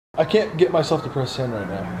I can't get myself to press send right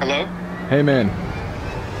now. Hello? Hey man.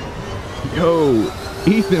 Yo,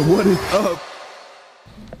 Ethan, what is up?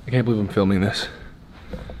 I can't believe I'm filming this.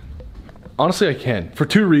 Honestly, I can. For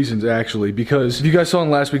two reasons, actually. Because if you guys saw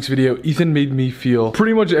in last week's video, Ethan made me feel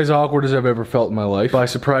pretty much as awkward as I've ever felt in my life by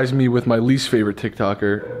surprising me with my least favorite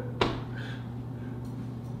TikToker.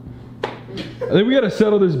 I think we gotta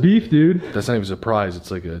settle this beef, dude. That's not even a surprise.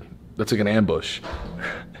 It's like that's like an ambush.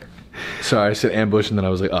 Sorry, I said ambush and then I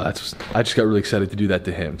was like, oh, I just got really excited to do that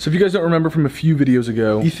to him. So if you guys don't remember from a few videos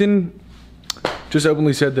ago, Ethan just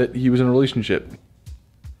openly said that he was in a relationship.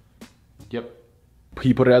 Yep.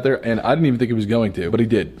 He put it out there and I didn't even think he was going to, but he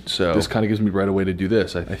did. So this kind of gives me right away to do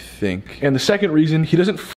this, I think. And the second reason, he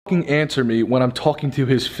doesn't fucking answer me when I'm talking to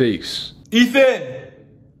his face. Ethan!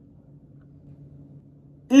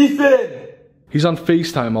 Ethan! He's on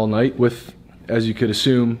FaceTime all night with, as you could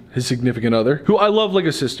assume, his significant other, who I love like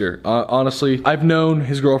a sister. Honestly, I've known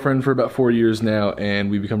his girlfriend for about 4 years now, and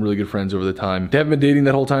we've become really good friends over the time. They haven't been dating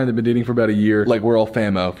that whole time. They've been dating for about a year. Like, we're all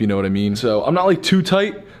famo, if you know what I mean. So I'm not like too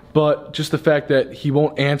tight, but just the fact that he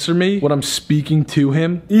won't answer me when I'm speaking to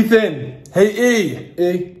him. Ethan!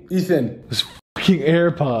 Hey, Ethan. This fucking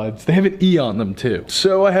AirPods, they have an E on them too.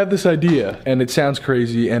 So I have this idea, and it sounds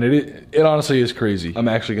crazy, and it honestly is crazy. I'm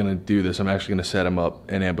actually gonna do this. I'm actually gonna set him up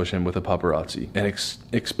and ambush him with a paparazzi and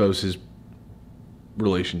expose his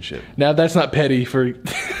relationship. Now that's not petty for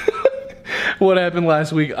what happened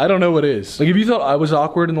last week. I don't know what is. Like, if you thought I was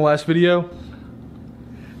awkward in the last video,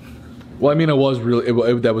 well, I mean, I was really,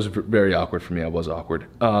 that was very awkward for me. I was awkward.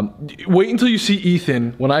 Wait until you see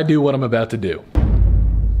Ethan when I do what I'm about to do.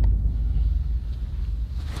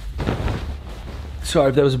 Sorry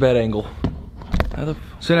if that was a bad angle.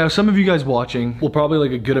 So now some of you guys watching, well, probably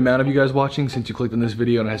like a good amount of you guys watching, since you clicked on this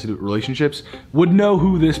video and it has to do with relationships, would know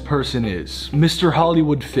who this person is. Mr.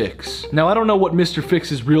 Hollywood Fix. Now, I don't know what Mr.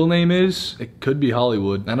 Fix's real name is. It could be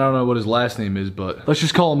Hollywood. I don't know what his last name is, but let's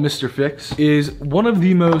just call him Mr. Fix. Is one of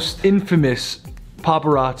the most infamous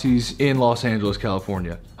paparazzis in Los Angeles,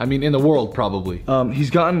 California. I mean, in the world, probably.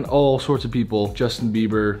 He's gotten all sorts of people, Justin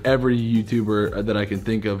Bieber, every YouTuber that I can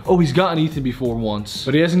think of. Oh, he's gotten Ethan before once,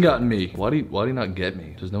 but he hasn't gotten me. Why'd he not get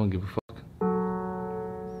me? Does no one give a fuck?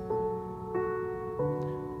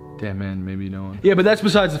 Damn, man, maybe no one. Yeah, but that's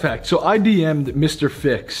besides the fact. So I DM'd Mr.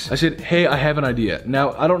 Fix. I said, hey, I have an idea.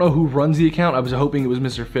 Now, I don't know who runs the account. I was hoping it was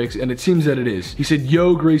Mr. Fix, and it seems that it is. He said,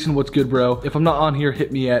 yo, Grayson, what's good, bro? If I'm not on here,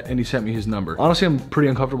 hit me at, and he sent me his number. Honestly, I'm pretty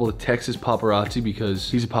uncomfortable to text his paparazzi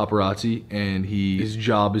because he's a paparazzi, and his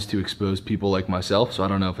job is to expose people like myself, so I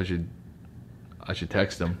don't know if I should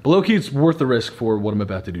text him. But low-key, it's worth the risk for what I'm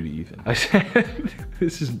about to do to Ethan. I said,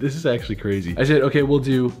 this is actually crazy. I said, okay, we'll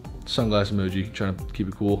do sunglass emoji, trying to keep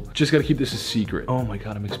it cool. Just gotta keep this a secret. Oh my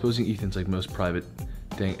God, I'm exposing Ethan's like most private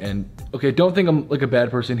thing. And okay, don't think I'm like a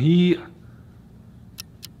bad person. And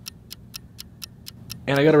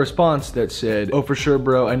I got a response that said, oh, for sure,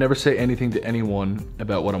 bro, I never say anything to anyone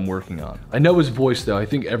about what I'm working on. I know his voice though. I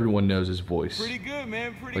think everyone knows his voice. Pretty good,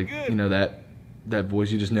 man, pretty good. You know that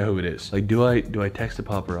voice, you just know who it is. Like, do I text a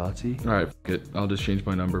paparazzi? All right, f it. I'll just change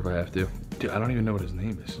my number if I have to. Dude, I don't even know what his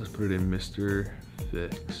name is. Let's put it in Mr.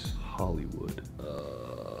 Fix Hollywood.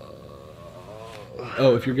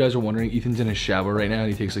 Oh, if you guys are wondering, Ethan's in his shower right now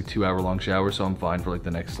and he takes like 2 hour long shower, so I'm fine for like the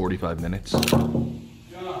next 45 minutes.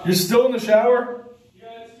 You're still in the shower?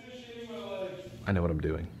 Yeah, it's still shitting my legs. I know what I'm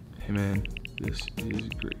doing. Hey man, this is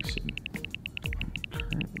Grayson. I'm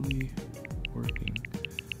currently working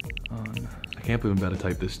on, I can't believe I'm about to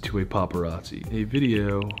type this, to a paparazzi. A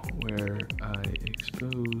video where I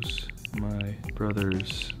expose my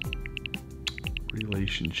brother's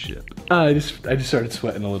relationship. I just started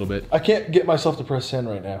sweating a little bit. I can't get myself to press send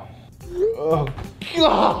right now. Oh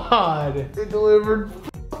God! It delivered.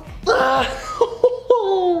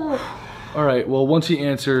 All right, well, once he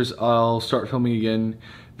answers, I'll start filming again,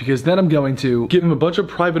 because then I'm going to give him a bunch of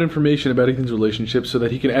private information about Ethan's relationship so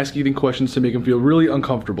that he can ask Ethan questions to make him feel really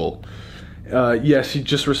uncomfortable. Yes, he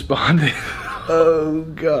just responded. Oh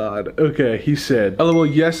God. Okay, he said, LOL,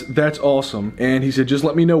 yes, that's awesome. And he said, just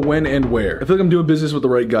let me know when and where. I feel like I'm doing business with the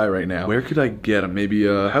right guy right now. Where could I get him? Maybe,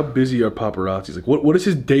 how busy are paparazzis? Like, what is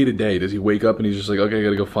his day to day? Does he wake up and he's just like, okay, I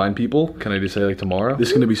gotta go find people? Can I just say like tomorrow? This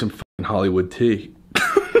is gonna be some fucking Hollywood tea.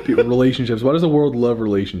 Relationships. Why does the world love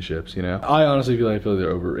relationships, you know? I honestly feel like they're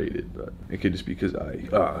overrated, but it could just be because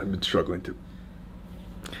I've been struggling to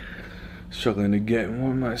get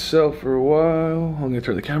one myself for a while. I'm gonna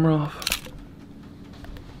turn the camera off.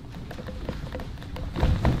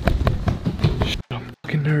 I'm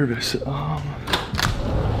fucking nervous.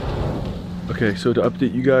 Okay, Okay, so to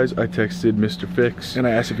update you guys, I texted Mr. Fix and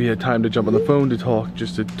I asked if he had time to jump on the phone to talk,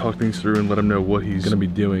 just to talk things through and let him know what he's gonna be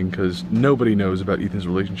doing, because nobody knows about Ethan's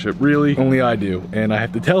relationship, really. Only I do, and I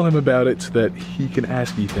have to tell him about it so that he can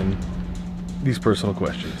ask Ethan these personal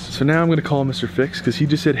questions. So now I'm gonna call Mr. Fix because he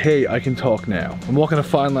just said, hey, I can talk now. I'm walking a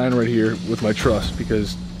fine line right here with my trust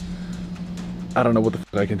because I don't know what the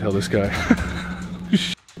fuck I can tell this guy.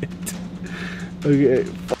 Shit. Okay,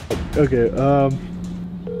 okay,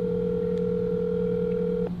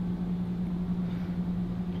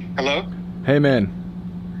 Hello? Hey man.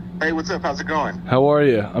 Hey, what's up? How's it going? How are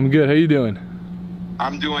you? I'm good, how you doing?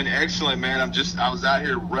 I'm doing excellent, man. I was out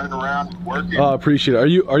here running around working. Oh, I appreciate it.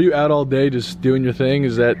 Are you out all day just doing your thing?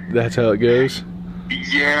 That's how it goes?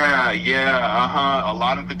 Yeah, a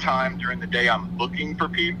lot of the time during the day I'm looking for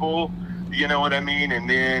people, you know what I mean? And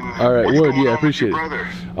then all right, what's word, going yeah, I on appreciate with it. your brother?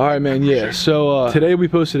 All right, man, yeah. So today we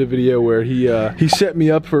posted a video where he set me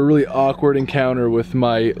up for a really awkward encounter with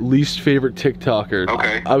my least favorite TikToker.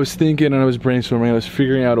 Okay. I was thinking and I was brainstorming, I was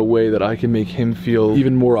figuring out a way that I can make him feel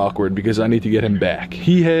even more awkward because I need to get him back.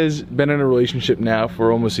 He has been in a relationship now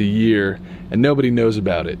for almost a year and nobody knows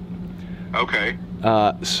about it. Okay.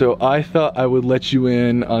 So I thought I would let you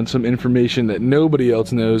in on some information that nobody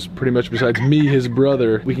else knows, pretty much besides me, his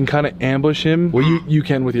brother. We can kind of ambush him. Well, you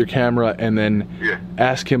can with your camera, and then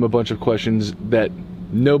ask him a bunch of questions that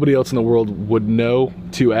nobody else in the world would know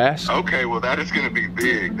to ask. Okay, well that is gonna be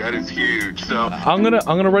big. That is huge. So I'm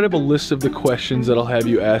gonna write up a list of the questions that I'll have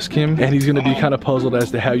you ask him, and he's gonna be kind of puzzled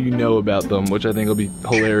as to how you know about them, which I think will be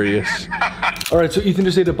hilarious. All right, so Ethan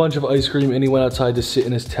just ate a bunch of ice cream and he went outside to sit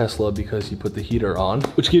in his Tesla because he put the heater on,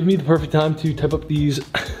 which gave me the perfect time to type up these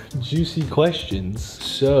juicy questions.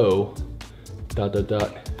 So, ...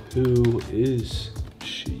 who is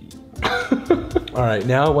she? All right,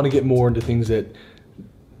 now I want to get more into things that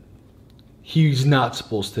he's not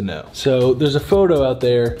supposed to know. So there's a photo out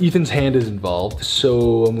there. Ethan's hand is involved,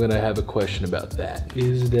 so I'm gonna have a question about that.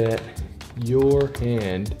 Is that your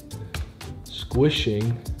hand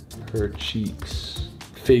squishing her cheeks?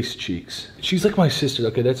 Face cheeks. She's like my sister.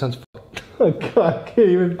 Okay, that sounds fucked. Oh God, I can't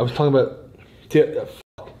even. I was talking about,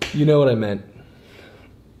 fuck. You know what I meant.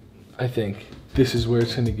 I think this is where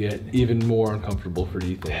it's gonna get even more uncomfortable for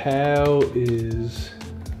Ethan. How is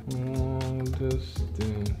long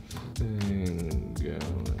distance thing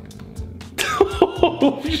going?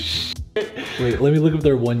 Oh shit. Wait, let me look up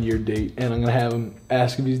their 1-year date and I'm gonna have him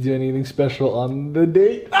ask if he's doing anything special on the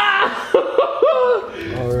date.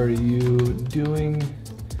 Are you doing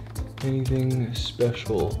anything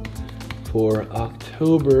special for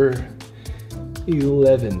October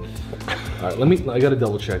 11th? All right, I gotta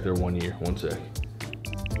double check their 1 year, 1 sec.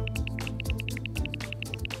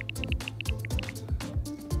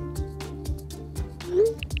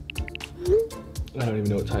 I don't even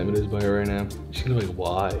know what time it is by her right now. She's gonna be like,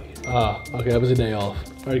 why? Ah, okay, that was a day off.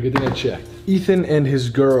 All right, good thing I checked. Ethan and his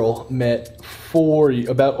girl met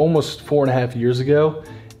about almost 4.5 years ago,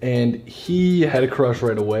 and he had a crush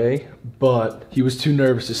right away, but he was too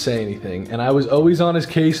nervous to say anything, and I was always on his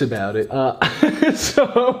case about it. So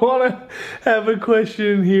I wanna have a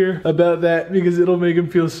question here about that because it'll make him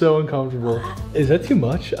feel so uncomfortable. Is that too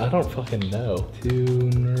much? I don't fucking know. Too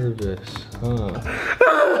nervous, huh?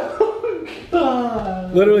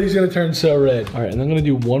 Literally, he's gonna turn so red. All right, and I'm gonna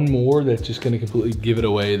do one more that's just gonna completely give it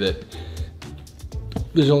away that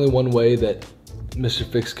there's only one way that Mr.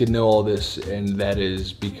 Fix could know all this, and that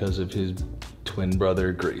is because of his twin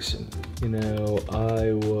brother, Grayson. You know,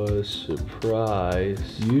 I was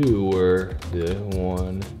surprised you were the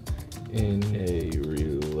one in a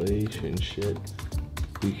relationship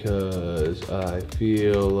because I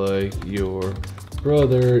feel like your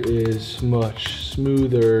brother is much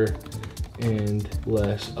smoother and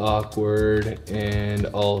less awkward and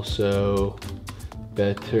also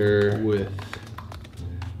better with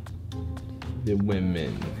the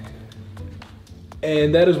women.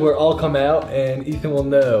 And that is where I'll come out and Ethan will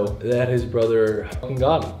know that his brother fucking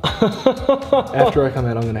got him. After I come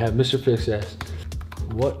out, I'm gonna have Mr. Fix ask,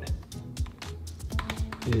 what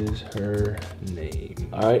is her name?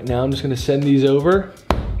 All right, now I'm just gonna send these over.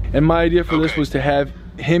 And my idea for this was to have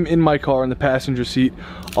him in my car in the passenger seat.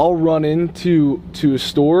 I'll run into a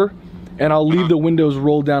store and I'll leave the windows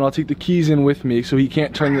rolled down. I'll take the keys in with me so he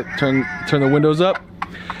can't turn the windows up.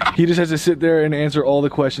 He just has to sit there and answer all the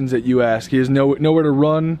questions that you ask. He has nowhere to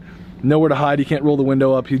run, nowhere to hide. He can't roll the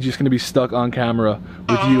window up. He's just gonna be stuck on camera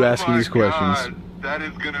with you asking these questions. That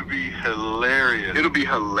is gonna be hilarious. It'll be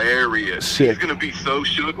hilarious. Sick. He's gonna be so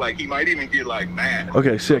shook, like he might even get like mad.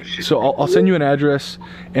 Okay, sick. So I'll send you an address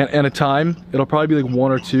and a time. It'll probably be like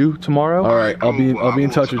 1 or 2 tomorrow. All right, I'll be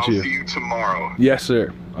in touch with you. I'll see you tomorrow. Yes,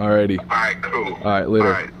 sir. Alrighty. All right, cool. All right, later.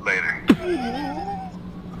 All right, later.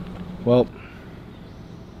 Well,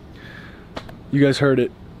 you guys heard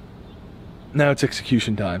it. Now it's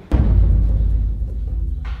execution time.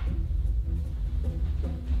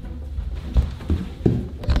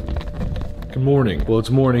 Good morning. Well,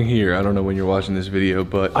 it's morning here. I don't know when you're watching this video,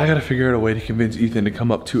 but I gotta figure out a way to convince Ethan to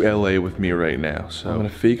come up to LA with me right now. So I'm gonna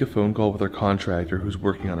fake a phone call with our contractor who's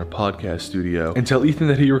working on our podcast studio and tell Ethan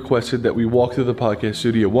that he requested that we walk through the podcast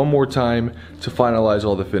studio one more time to finalize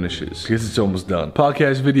all the finishes because it's almost done.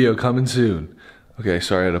 Podcast video coming soon. Okay,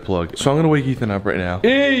 sorry I had to plug. So I'm gonna wake Ethan up right now.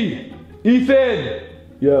 Hey, Ethan!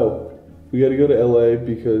 Yo, we gotta go to LA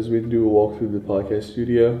because we have to do a walk through the podcast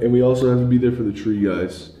studio. And we also have to be there for the tree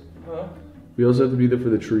guys. Huh? We also have to be there for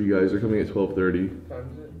the tree guys. They're coming at 12:30. What time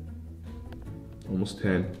is it? Almost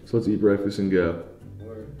 10. So let's eat breakfast and go.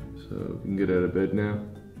 Word. So we can get out of bed now.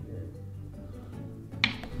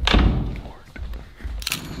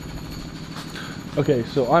 Okay,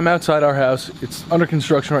 so I'm outside our house. It's under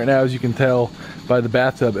construction right now, as you can tell by the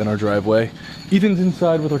bathtub in our driveway. Ethan's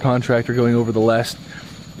inside with our contractor going over the last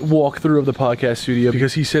walkthrough of the podcast studio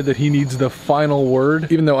because he said that he needs the final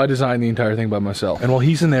word, even though I designed the entire thing by myself. And while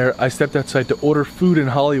he's in there, I stepped outside to order food in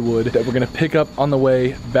Hollywood that we're gonna pick up on the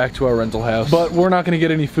way back to our rental house. But we're not gonna get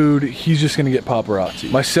any food, he's just gonna get paparazzi.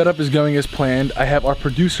 My setup is going as planned. I have our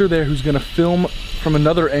producer there who's gonna film from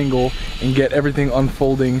another angle and get everything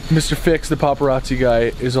unfolding. Mr. Fix, the paparazzi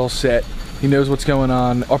guy, is all set. He knows what's going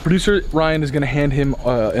on. Our producer, Ryan, is gonna hand him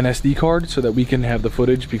an SD card so that we can have the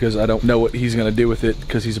footage because I don't know what he's gonna do with it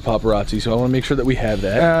because he's a paparazzi, so I wanna make sure that we have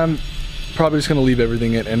that. Probably just gonna leave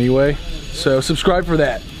everything in anyway. So subscribe for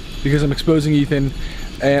that because I'm exposing Ethan.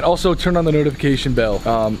 And also turn on the notification bell.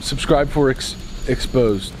 Subscribe for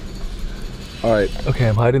exposed. All right, okay,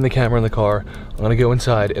 I'm hiding the camera in the car. I'm gonna go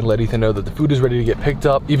inside and let Ethan know that the food is ready to get picked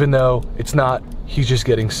up, even though it's not, he's just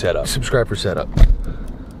getting set up. Subscribe for setup.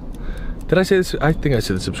 Did I say this? I think I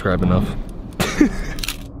said subscribe enough.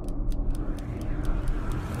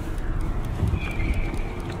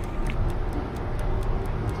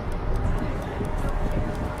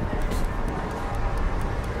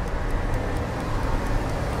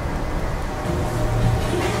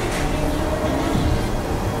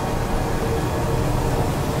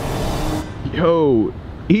 Yo,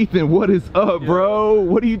 Ethan, what is up, bro?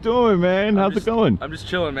 What are you doing, man? How's it going? I'm just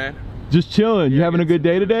chilling, man. Just chilling. You having a good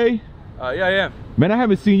day today? Yeah, I am. Man, I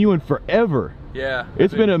haven't seen you in forever. Yeah.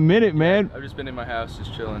 It's been a minute, man. I've just been in my house,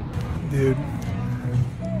 just chilling. Dude,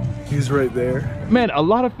 he's right there. Man, a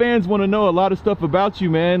lot of fans want to know a lot of stuff about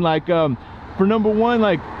you, man. Like, for number one,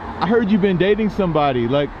 like, I heard you've been dating somebody.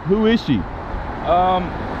 Like, who is she?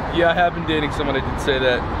 Yeah, I have been dating someone. I did say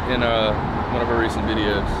that in one of our recent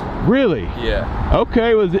videos. Really? Yeah.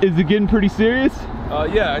 Okay, is it getting pretty serious?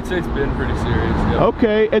 Yeah, I'd say it's been pretty serious. Yeah.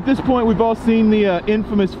 Okay, at this point, we've all seen the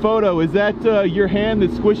infamous photo. Is that your hand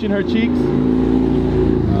that's squishing her cheeks?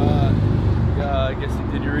 Yeah, I guess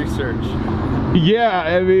you did your research. Yeah,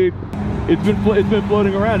 I mean, it's been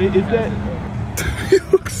floating around. Is that? You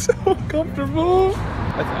look so uncomfortable.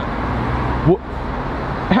 What?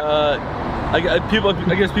 I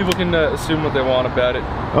guess people can assume what they want about it.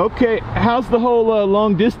 Okay, how's the whole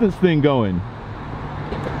long distance thing going?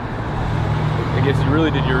 I guess you really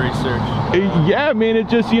did your research. Yeah, I mean, it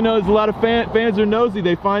just, you know, there's a lot of fans are nosy.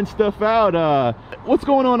 They find stuff out. What's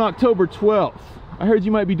going on October 12th? I heard you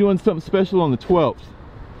might be doing something special on the 12th.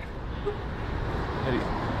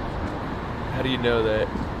 How do you know that?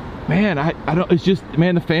 Man, I don't, it's just,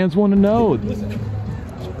 man, the fans want to know.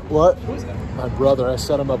 What? My brother. I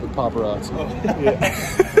set him up with paparazzi. Oh,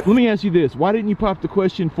 yeah. Let me ask you this. Why didn't you pop the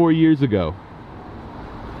question 4 years ago?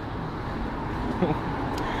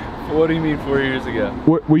 What do you mean 4 years ago?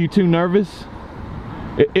 Were you too nervous?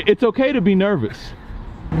 It's okay to be nervous.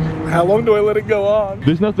 How long do I let it go on?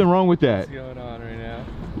 There's nothing wrong with that. What's going on right now?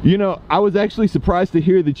 You know, I was actually surprised to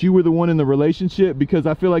hear that you were the one in the relationship because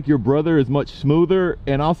I feel like your brother is much smoother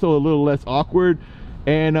and also a little less awkward.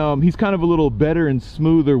 And he's kind of a little better and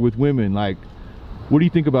smoother with women. Like, what do you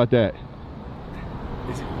think about that?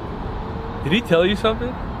 Did he tell you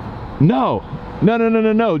something? No.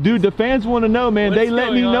 Dude, the fans want to know, man. They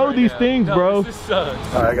let me know these things, bro. This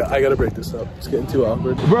sucks. All right, I gotta break this up. It's getting too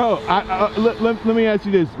awkward. Bro, let me ask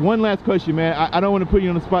you this. One last question, man. I don't want to put you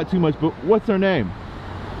on the spot too much, but what's her name?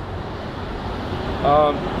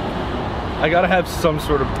 I gotta have some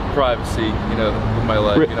sort of privacy, you know, in my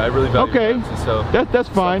life. You know, I really value privacy, so that's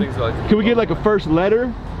fine. Can we get like a first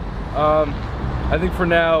letter? I think for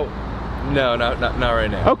now, no, not right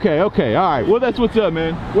now. Okay, all right. Well, that's what's up,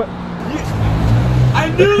 man. What? I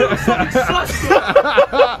knew there was something sus.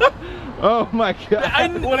 Oh my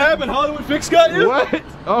god. What happened? Hollywood Fix got you? What?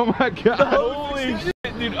 Oh my god. Holy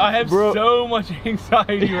shit, dude. I have so much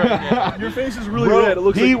anxiety right now. Your face is really red. It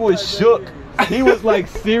looks he like was shook. He was like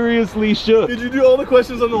seriously shook. Did you do all the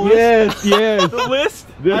questions on the list? Yes, yes. The list?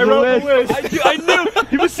 There's I wrote a the list. list. I knew.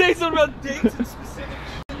 He was saying something about dates and specific.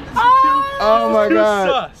 Oh my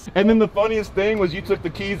god. Sus. And then the funniest thing was you took the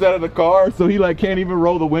keys out of the car, so he like can't even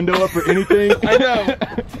roll the window up or anything. I know.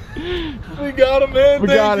 We got him, man.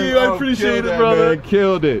 Thank you. I appreciate it, brother. Man.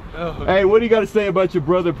 Killed it. Oh, hey, what do you got to say about your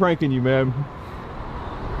brother pranking you, man?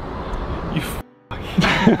 You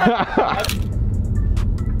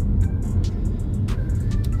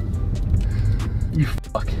You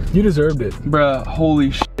fuck. You deserved it. Bruh,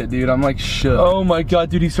 holy shit, dude. I'm like shook. Oh my god,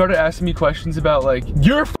 dude. He started asking me questions about like,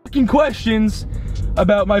 your fucking questions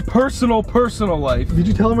about my personal life. Did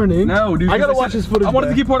you tell him her name? No, dude. I gotta watch his footage. I wanted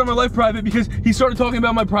to keep part of my life private because he started talking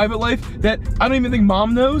about my private life that I don't even think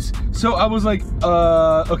mom knows. So I was like,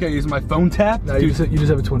 okay, is my phone tapped? No, you just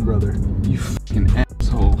have a twin brother. You fucking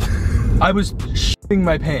asshole. I was shitting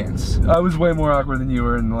my pants. I was way more awkward than you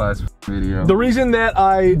were in the last video. The reason that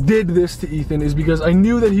I did this to Ethan is because I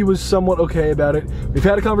knew that he was somewhat okay about it. We've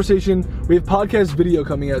had a conversation. We have podcast video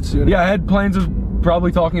coming out soon. Yeah, I had plans of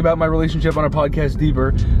probably talking about my relationship on our podcast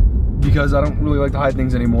deeper because I don't really like to hide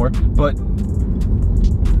things anymore, but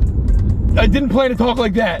I didn't plan to talk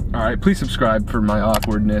like that. All right, please subscribe for my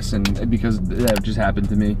awkwardness and because that just happened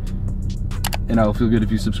to me. And I'll feel good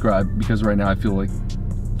if you subscribe because right now I feel like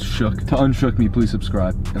shook. To unshook me, please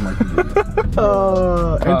subscribe and like the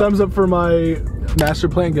video. And thumbs up for my master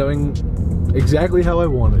plan going exactly how I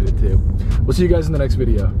wanted it to. We'll see you guys in the next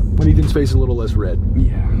video when Ethan's face is a little less red.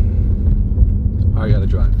 Yeah. I gotta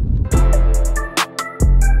drive.